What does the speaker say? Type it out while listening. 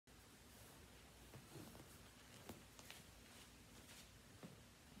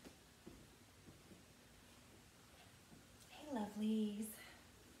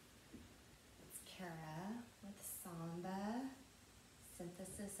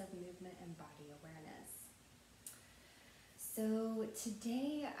analysis of movement and body awareness. So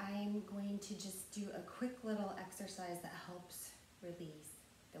today I'm going to just do a quick little exercise that helps release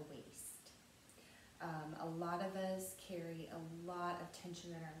the waist. A lot of us carry a lot of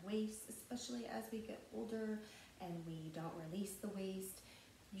tension in our waist, especially as we get older and we don't release the waist.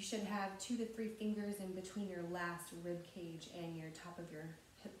 You should have 2 to 3 fingers in between your last rib cage and your top of your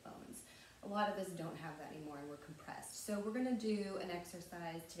hip bones. A lot of us don't have that anymore and we're compressed. So we're gonna do an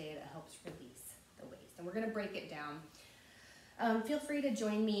exercise today that helps release the waist. And we're gonna break it down. Feel free to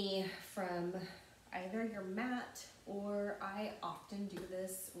join me from either your mat, or I often do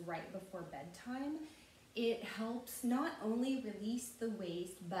this right before bedtime. It helps not only release the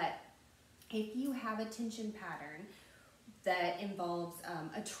waist, but if you have a tension pattern that involves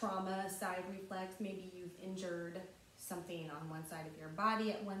a trauma side reflex, maybe you've injured something on one side of your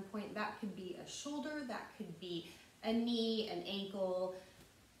body at one point, that could be a shoulder, that could be a knee, an ankle,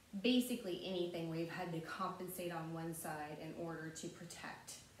 basically anything where you've had to compensate on one side in order to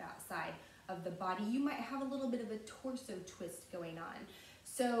protect that side of the body. You might have a little bit of a torso twist going on.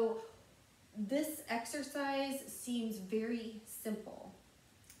 So this exercise seems very simple.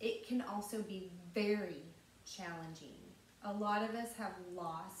 It can also be very challenging. A lot of us have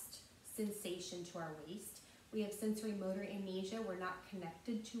lost sensation to our waist. We have sensory motor amnesia. We're not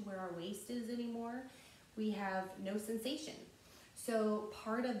connected to where our waist is anymore. We have no sensation. So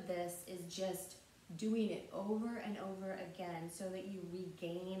part of this is just doing it over and over again so that you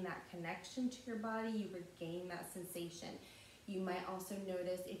regain that connection to your body, you regain that sensation. You might also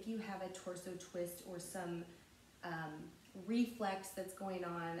notice if you have a torso twist or some reflex that's going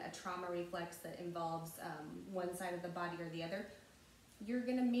on, a trauma reflex that involves one side of the body or the other, you're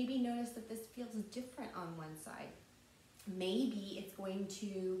gonna maybe notice that this feels different on one side. Maybe it's going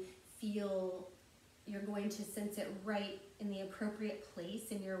to feel, you're going to sense it right in the appropriate place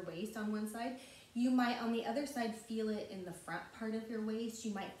in your waist on one side. You might on the other side feel it in the front part of your waist.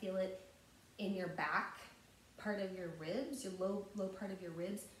 You might feel it in your back part of your ribs, your low part of your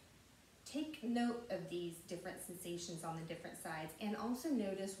ribs. Take note of these different sensations on the different sides, and also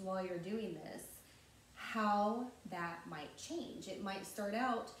notice while you're doing this how that might change. It might start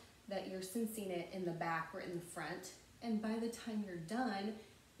out that you're sensing it in the back or in the front, and by the time you're done,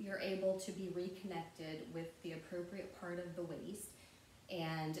 you're able to be reconnected with the appropriate part of the waist,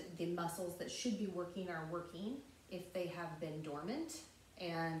 and the muscles that should be working are working if they have been dormant,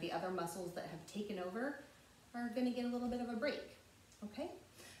 and the other muscles that have taken over are going to get a little bit of a break. Okay,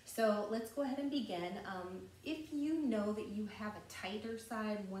 so let's go ahead and begin. If you know that you have a tighter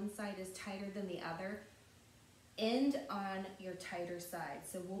side, one side is tighter than the other, end on your tighter side.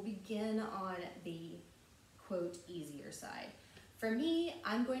 So we'll begin on the quote easier side. For me,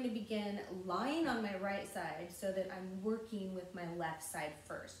 I'm going to begin lying on my right side so that I'm working with my left side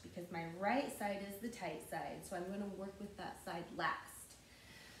first, because my right side is the tight side, so I'm going to work with that side last.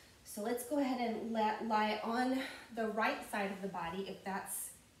 So let's go ahead and lie on the right side of the body if that's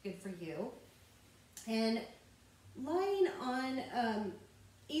good for you. And lying on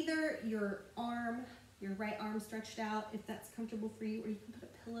either your arm, your right arm stretched out if that's comfortable for you, or you can put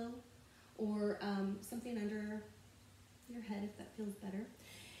a pillow or something under your head if that feels better.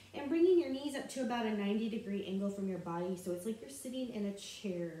 And bringing your knees up to about a 90-degree angle from your body, so it's like you're sitting in a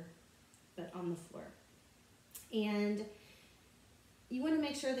chair but on the floor. And you want to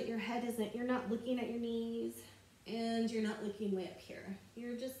make sure that your head isn't, you're not looking at your knees and you're not looking way up here.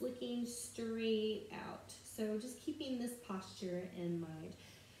 You're just looking straight out. So just keeping this posture in mind.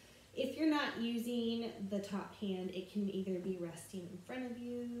 If you're not using the top hand, it can either be resting in front of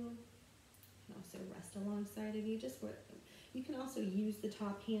you, it can also rest alongside of you. You can also use the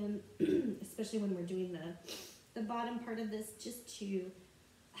top hand, especially when we're doing the bottom part of this, just to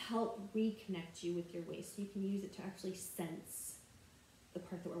help reconnect you with your waist. So you can use it to actually sense the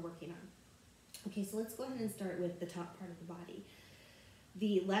part that we're working on. Okay, so let's go ahead and start with the top part of the body.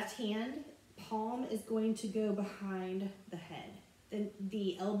 The left hand palm is going to go behind the head. Then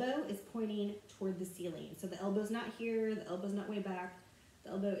the elbow is pointing toward the ceiling. So the elbow's not here, the elbow's not way back,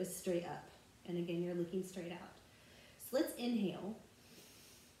 the elbow is straight up. And again, you're looking straight out. So let's inhale.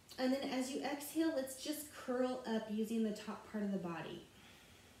 And then as you exhale, let's just curl up using the top part of the body.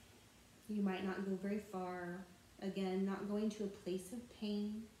 You might not go very far. Again, not going to a place of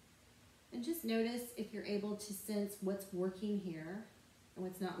pain. And just notice if you're able to sense what's working here and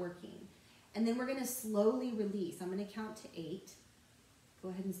what's not working. And then we're going to slowly release. I'm going to count to 8. Go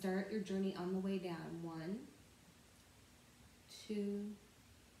ahead and start your journey on the way down. 1, 2,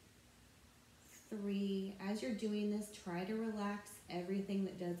 3. As you're doing this, try to relax everything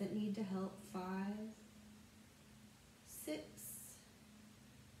that doesn't need to help. 5, 6,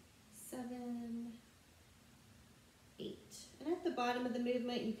 bottom of the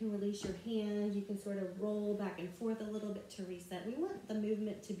movement, you can release your hands. You can sort of roll back and forth a little bit to reset. We want the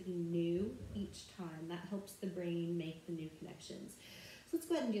movement to be new each time. That helps the brain make the new connections. So let's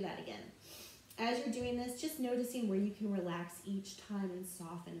go ahead and do that again. As you're doing this, just noticing where you can relax each time and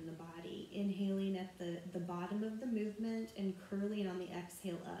soften in the body. Inhaling at the bottom of the movement and curling on the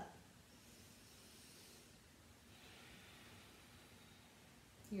exhale up.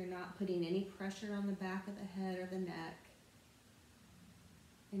 You're not putting any pressure on the back of the head or the neck.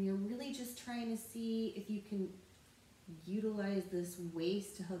 And you're really just trying to see if you can utilize this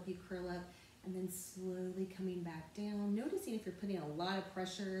waist to help you curl up, and then slowly coming back down. Noticing if you're putting a lot of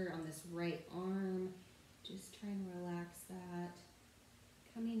pressure on this right arm. Just trying to relax that.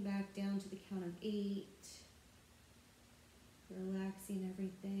 Coming back down to the count of 8. Relaxing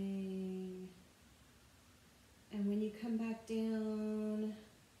everything. And when you come back down,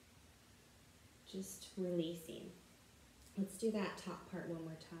 just releasing. Let's do that top part one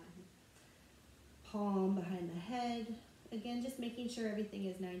more time. Palm behind the head. Again, just making sure everything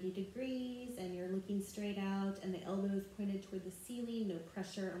is 90 degrees and you're looking straight out and the elbows pointed toward the ceiling, no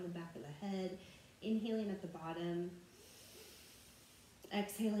pressure on the back of the head. Inhaling at the bottom.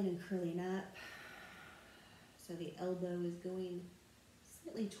 Exhaling and curling up. So the elbow is going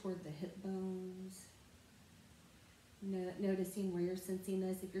slightly toward the hip bones. Noticing where you're sensing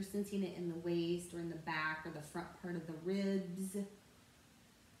this. If you're sensing it in the waist or in the back or the front part of the ribs.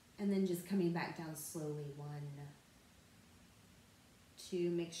 And then just coming back down slowly. 1, 2,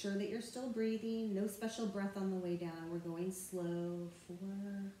 make sure that you're still breathing. No special breath on the way down. We're going slow. 4,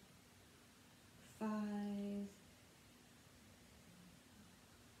 5,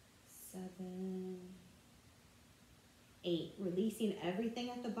 7, 8. Releasing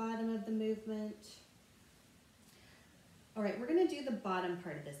everything at the bottom of the movement. All right, we're going to do the bottom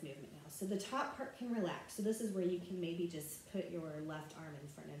part of this movement now. So the top part can relax. So this is where you can maybe just put your left arm in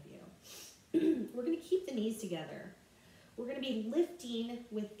front of you. We're going to keep the knees together. We're going to be lifting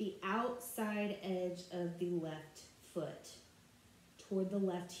with the outside edge of the left foot toward the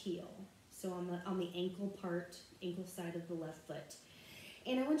left heel. So on the ankle part, ankle side of the left foot.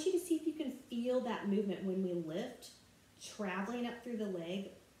 And I want you to see if you can feel that movement when we lift, traveling up through the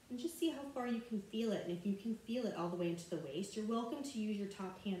leg, and just see how far you can feel it. And if you can feel it all the way into the waist, you're welcome to use your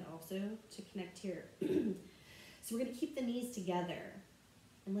top hand also to connect here. So we're going to keep the knees together.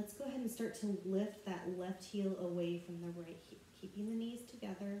 And let's go ahead and start to lift that left heel away from the right heel. Keeping the knees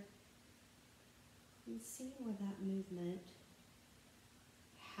together. And seeing where that movement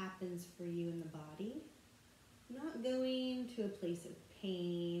happens for you in the body. Not going to a place of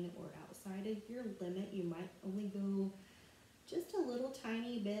pain or outside of your limit. You might only go just a little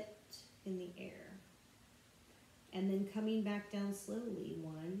tiny bit in the air. And then coming back down slowly.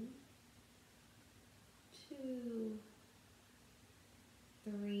 1, 2,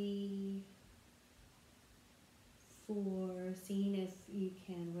 3, 4. Seeing if you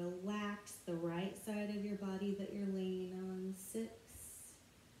can relax the right side of your body that you're laying on. 6,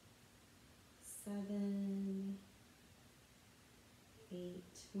 7, 8.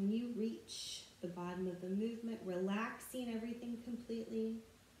 When you reach the bottom of the movement, relaxing everything completely.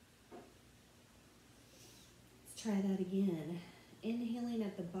 Let's try that again. Inhaling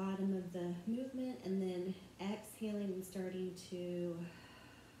at the bottom of the movement and then exhaling and starting to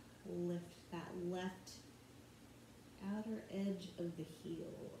lift that left outer edge of the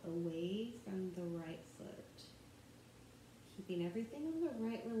heel away from the right foot. Keeping everything on the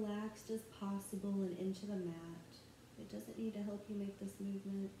right relaxed as possible and into the mat. It doesn't need to help you make this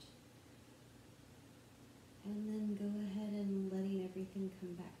movement. And then go ahead and letting everything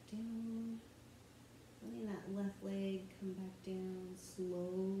come back down. Letting that left leg come back down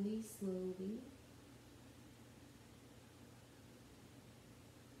slowly, slowly.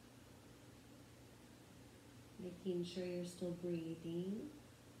 Making sure you're still breathing.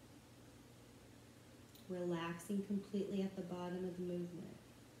 Relaxing completely at the bottom of the movement.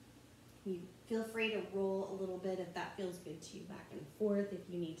 You feel free to roll a little bit if that feels good to you, back and forth if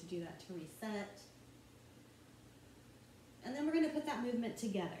you need to do that to reset. And then we're going to put that movement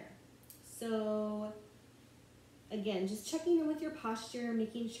together. So again, just checking in with your posture,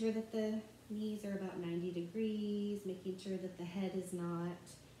 making sure that the knees are about 90 degrees, making sure that the head is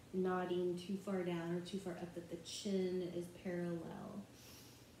not nodding too far down or too far up, that the chin is parallel,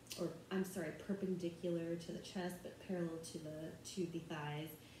 or I'm sorry, perpendicular to the chest, but parallel to the thighs.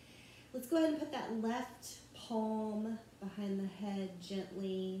 Let's go ahead and put that left palm behind the head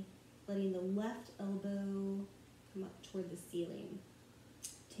gently, letting the left elbow come up toward the ceiling.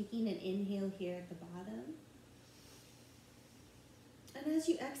 Taking an inhale here at the bottom. And as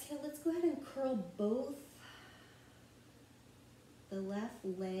you exhale, let's go ahead and curl both the left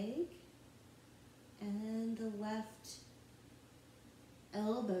leg and the left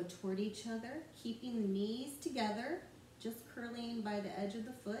elbow toward each other, keeping the knees together, just curling by the edge of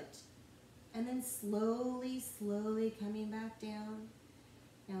the foot, and then slowly, slowly coming back down.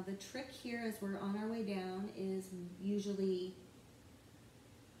 Now the trick here as we're on our way down is usually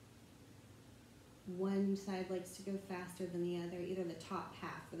one side likes to go faster than the other, either the top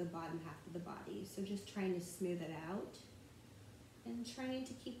half or the bottom half of the body. So just trying to smooth it out and trying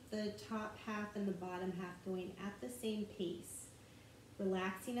to keep the top half and the bottom half going at the same pace.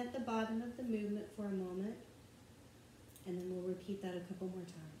 Relaxing at the bottom of the movement for a moment, and then we'll repeat that a couple more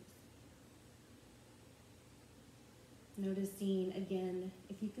times. Noticing again,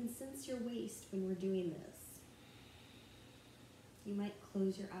 if you can sense your waist when we're doing this. You might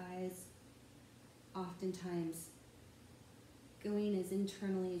close your eyes. Oftentimes, going as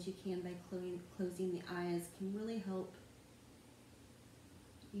internally as you can by closing the eyes can really help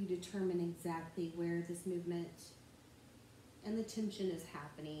you determine exactly where this movement and the tension is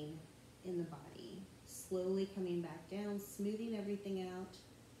happening in the body. Slowly coming back down, smoothing everything out,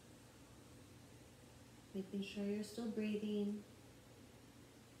 making sure you're still breathing,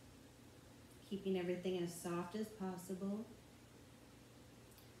 keeping everything as soft as possible.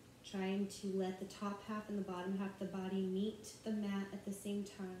 Trying to let the top half and the bottom half of the body meet the mat at the same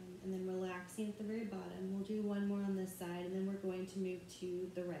time, and then relaxing at the very bottom. We'll do one more on this side, and then we're going to move to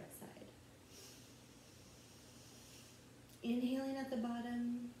the right side. Inhaling at the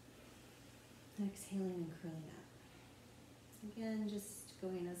bottom, exhaling and curling up. Again, just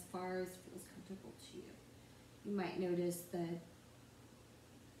going as far as feels comfortable to you. You might notice that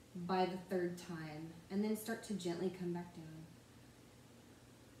by the third time, and then start to gently come back down.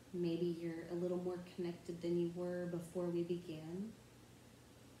 Maybe you're a little more connected than you were before we began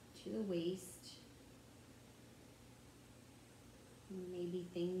to the waist. Maybe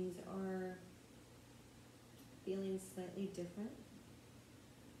things are feeling slightly different.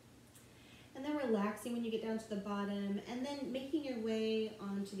 And then relaxing when you get down to the bottom, and then making your way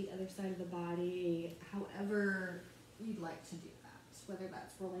onto the other side of the body, however you'd like to do that. Whether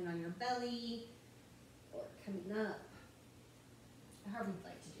that's rolling on your belly or coming up, however you'd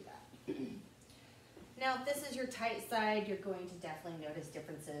like to do that. Now, if this is your tight side, you're going to definitely notice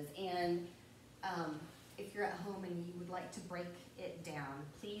differences. And if you're at home and you would like to break it down,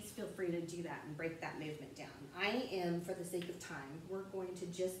 please feel free to do that and break that movement down. I am, for the sake of time, we're going to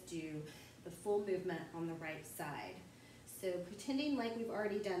just do the full movement on the right side. So pretending like we've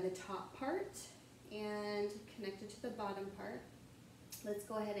already done the top part and connected to the bottom part, let's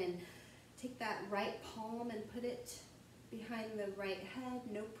go ahead and take that right palm and put it behind the right head.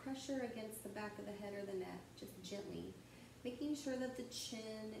 No pressure against the back of the head or the neck, just gently. Making sure that the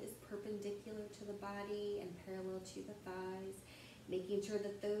chin is perpendicular to the body and parallel to the thighs. Making sure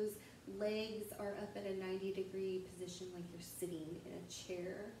that those legs are up at a 90-degree position like you're sitting in a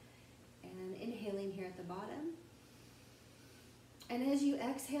chair. And inhaling here at the bottom. And as you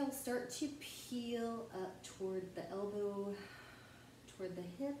exhale, start to peel up toward the elbow, toward the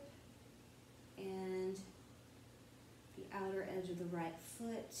hip, and the outer edge of the right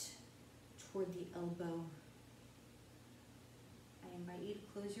foot toward the elbow. I invite you to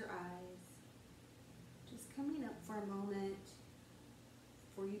close your eyes. Just coming up for a moment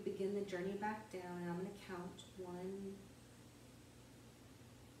before you begin the journey back down. And I'm going to count 1,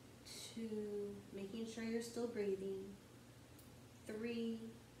 2, making sure you're still breathing. 3,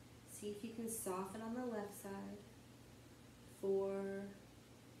 see if you can soften on the left side. 4,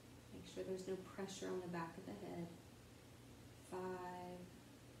 make sure there's no pressure on the back of the head. 5,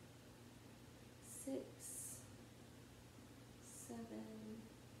 6, 7,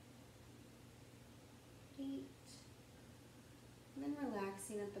 8, and then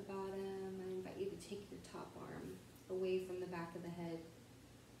relaxing at the bottom. I invite you to take your top arm away from the back of the head.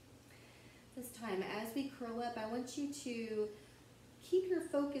 This time, as we curl up, I want you to keep your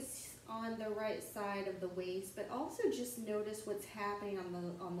focus on the right side of the waist, but also just notice what's happening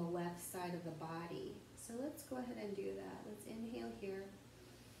on the left side of the body. So let's go ahead and do that. Let's inhale here.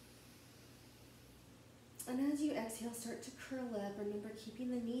 And as you exhale, start to curl up. Remember,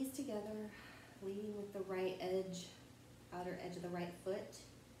 keeping the knees together, leading with the right edge, outer edge of the right foot,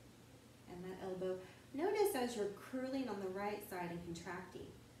 and that elbow. Notice as you're curling on the right side and contracting,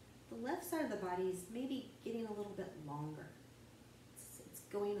 the left side of the body is maybe getting a little bit longer. It's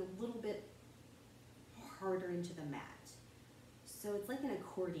going a little bit harder into the mat. So it's like an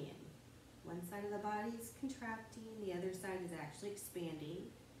accordion. One side of the body is contracting, the other side is actually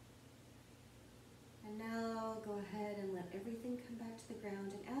expanding. And now go ahead and let everything come back to the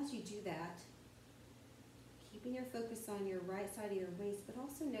ground. And as you do that, keeping your focus on your right side of your waist, but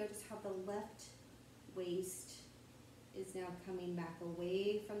also notice how the left waist is now coming back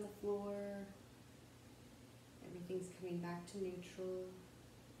away from the floor. Everything's coming back to neutral.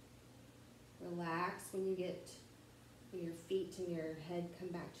 Relax when your feet and your head come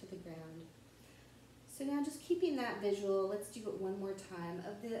back to the ground. So now just keeping that visual, let's do it one more time,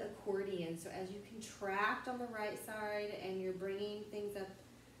 of the accordion. So as you contract on the right side and you're bringing things up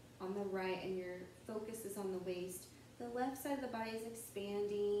on the right and your focus is on the waist, the left side of the body is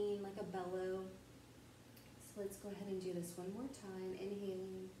expanding like a bellow. So let's go ahead and do this one more time.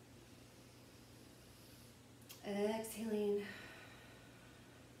 Inhaling. Exhaling.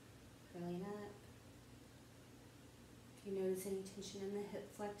 Curling up. If you notice any tension in the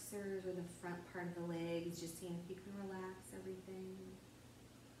hip flexors or the front part of the legs, just seeing if you can relax everything.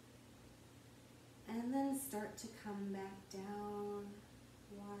 And then start to come back down.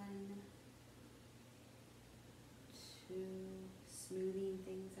 1, 2, smoothing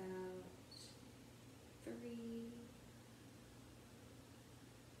things out. 3,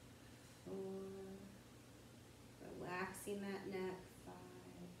 4, relaxing that neck. 5,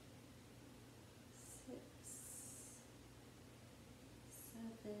 6,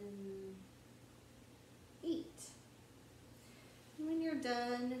 7, 8. And when you're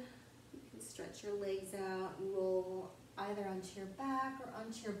done, you can stretch your legs out and roll either onto your back or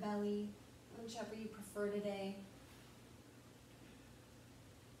onto your belly, whichever you prefer today.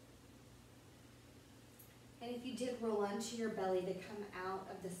 And if you did roll onto your belly to come out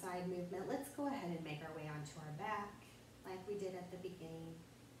of the side movement, let's go ahead and make our way onto our back like we did at the beginning.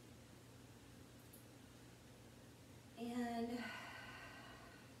 And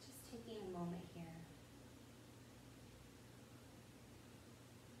just taking a moment here.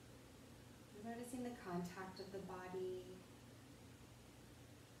 Noticing the contact of the body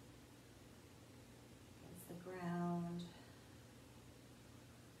against the ground.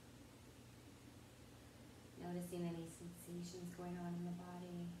 Noticing any sensations going on in the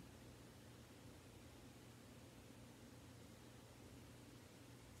body.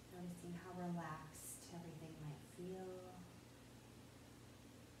 Noticing how relaxed everything might feel.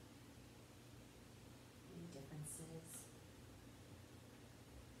 Any differences.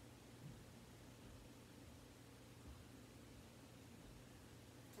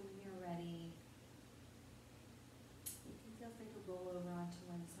 And when you're ready, you can feel free to roll over onto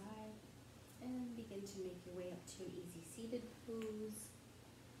one side and begin to make your way up to an easy seated pose.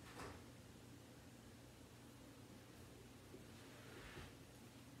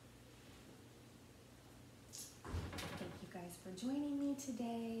 Thank you guys for joining me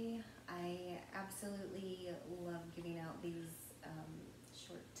today. I absolutely love giving out these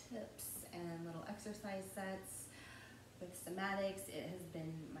short tips and little exercise sets with somatics. It has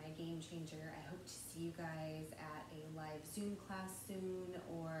been my game changer. I hope to see you guys at a live Zoom class soon,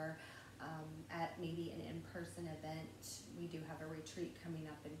 or at maybe an in-person event. We do have a retreat coming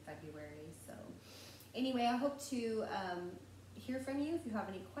up in February. So anyway, I hope to hear from you. If you have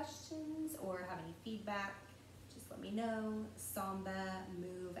any questions or have any feedback, just let me know.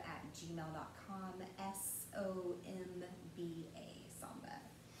 sombamove@gmail.com, SOMBA, SOMBA.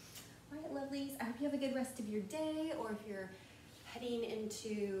 All right, lovelies, I hope you have a good rest of your day, or if you're heading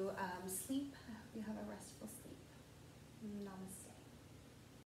into sleep, I hope you have a restful sleep. Namaste.